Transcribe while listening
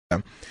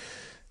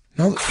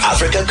Now,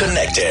 Africa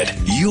Connected,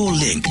 your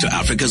link to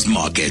Africa's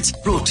markets,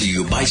 brought to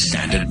you by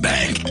Standard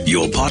Bank,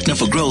 your partner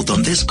for growth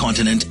on this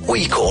continent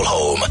we call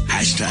home.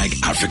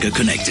 Hashtag Africa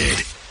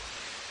Connected.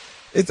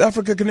 it's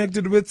Africa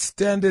Connected with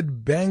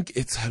Standard Bank.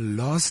 It's her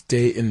last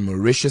day in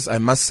Mauritius. I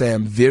must say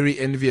I'm very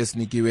envious,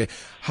 Nikiwes.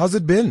 How's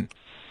it been?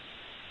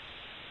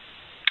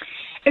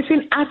 It's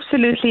been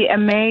absolutely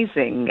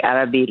amazing,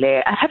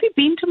 Arabile. Have you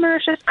been to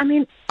Mauritius?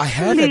 I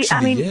have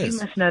actually, yes. You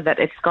must know that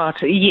it's got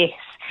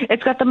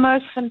the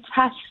most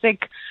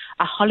fantastic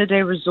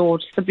holiday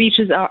resorts. The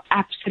beaches are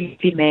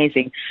absolutely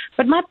amazing.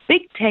 But my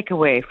big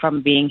takeaway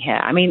from being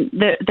here,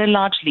 they're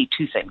largely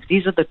two things.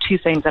 These are the two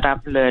things that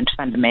I've learned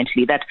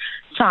fundamentally, that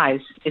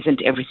size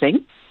isn't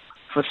everything,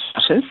 for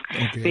starters,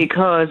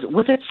 because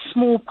with its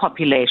small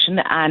population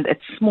and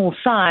its small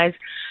size,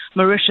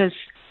 Mauritius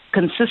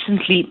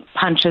consistently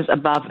punches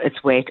above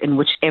its weight in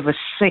whichever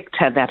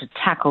sector that it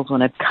tackles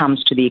when it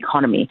comes to the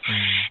economy.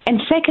 And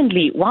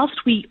secondly,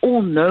 whilst we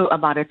all know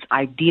about its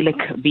idyllic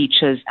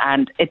beaches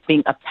and it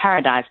being a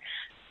paradise,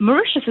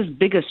 Mauritius's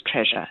biggest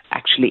treasure,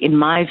 actually, in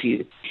my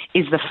view,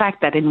 is the fact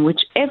that in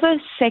whichever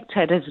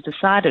sector it has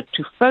decided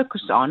to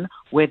focus on,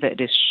 whether it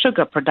is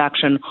sugar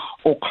production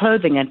or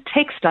clothing and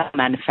textile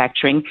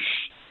manufacturing,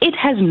 it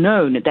has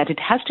known that it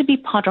has to be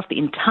part of the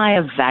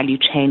entire value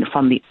chain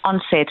from the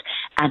onset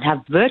and have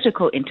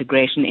vertical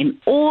integration in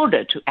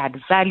order to add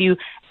value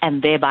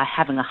and thereby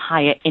having a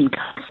higher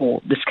income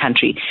for this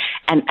country.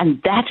 And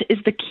that is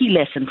the key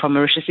lesson from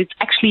Mauritius. It's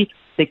actually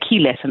the key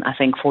lesson, I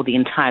think, for the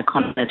entire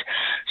continent.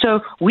 So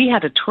we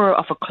had a tour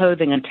of a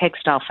clothing and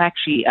textile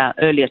factory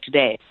earlier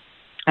today.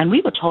 And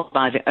we were told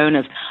by the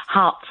owners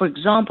how, for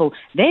example,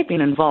 they've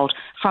been involved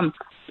from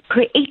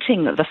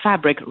creating the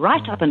fabric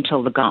right up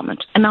until the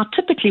garment. And now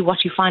typically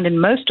what you find in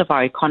most of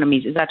our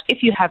economies is that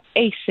if you have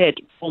a said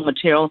raw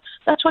material,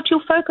 that's what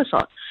you'll focus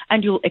on.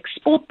 And you'll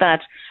export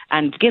that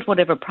and get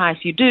whatever price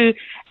you do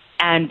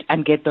and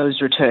get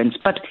those returns.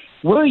 But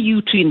were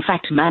you to in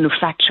fact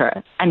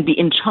manufacture and be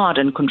in charge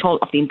and control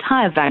of the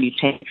entire value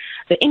chain,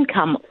 the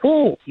income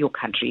for your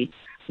country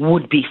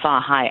would be far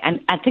higher.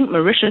 And I think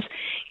Mauritius,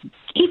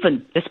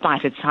 even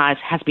despite its size,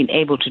 has been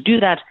able to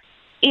do that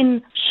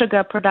in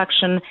sugar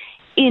production,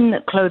 in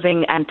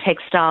clothing and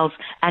textiles,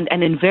 and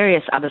in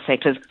various other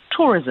sectors,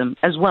 tourism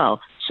as well.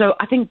 So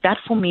I think that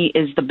for me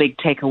is the big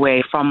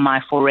takeaway from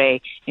my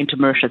foray into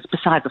Mauritius.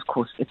 Besides, of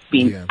course, it's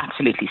been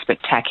absolutely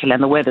spectacular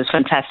and the weather's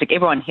fantastic.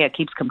 Everyone here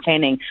keeps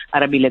complaining,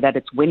 Arabile, that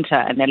it's winter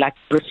and they're like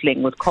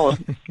bristling with cold.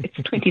 It's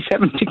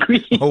 27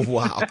 degrees. Oh,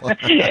 wow.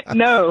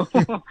 No.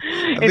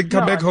 I think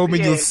come back home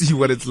and you'll see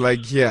what it's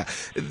like here.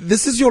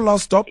 This is your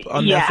last stop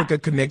on Africa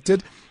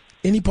Connected.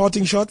 Any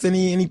parting shots?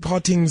 Any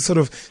parting sort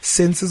of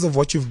senses of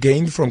what you've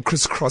gained from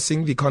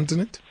crisscrossing the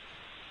continent?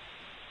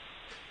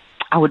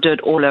 I would do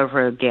it all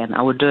over again.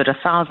 I would do it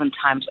 1,000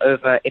 times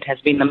over. It has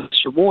been the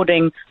most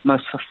rewarding,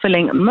 most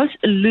fulfilling, most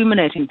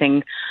illuminating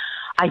thing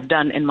I've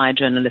done in my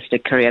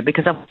journalistic career,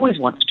 because I've always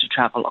wanted to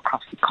travel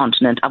across the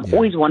continent. I've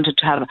always wanted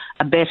to have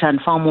a better and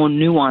far more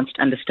nuanced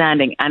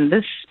understanding. And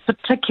this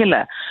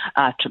particular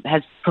trip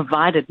has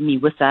provided me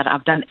with that.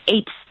 I've done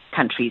 8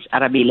 countries,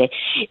 Arabile.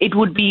 It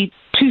would be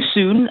too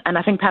soon, and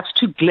I think perhaps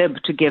too glib,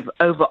 to give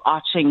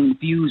overarching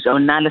views or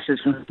analysis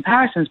and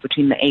comparisons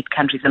between the 8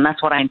 countries, and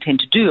that's what I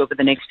intend to do over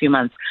the next few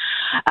months,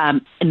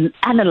 in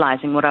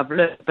analyzing what I've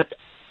learned. But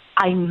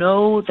I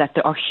know that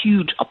there are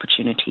huge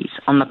opportunities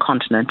on the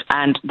continent,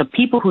 and the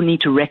people who need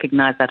to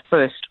recognize that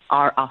first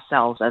are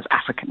ourselves as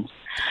Africans.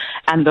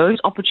 And those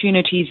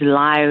opportunities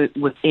lie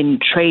within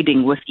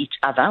trading with each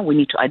other. We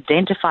need to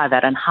identify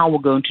that and how we're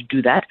going to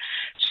do that.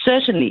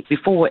 Certainly,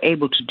 before we're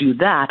able to do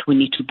that, we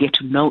need to get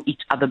to know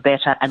each other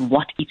better and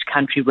what each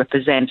country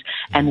represents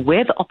and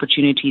where the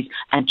opportunities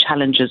and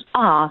challenges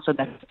are, so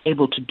that we're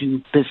able to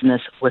do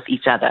business with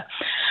each other.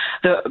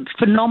 The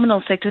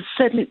phenomenal sector,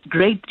 certainly a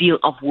great deal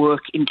of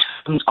work in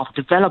terms of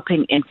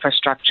developing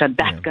infrastructure.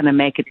 That's going to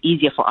make it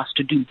easier for us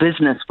to do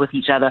business with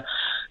each other.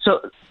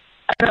 So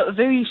at a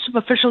very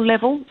superficial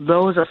level,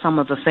 those are some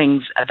of the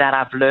things that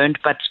I've learned,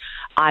 but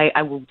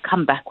I will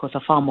come back with a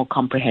far more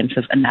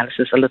comprehensive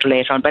analysis a little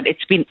later on. But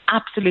it's been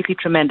absolutely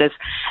tremendous,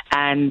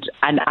 and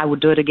I would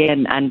do it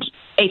again. And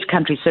 8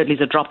 countries certainly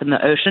is a drop in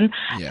the ocean,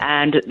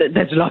 and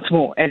there's lots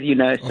more, as you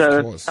know, so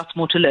lots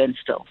more to learn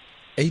still.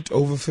 8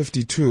 over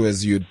 52,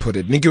 as you'd put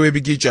it.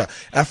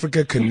 Nikiwes,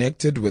 Africa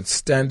Connected with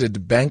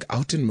Standard Bank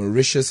out in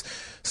Mauritius.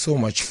 So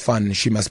much fun. She must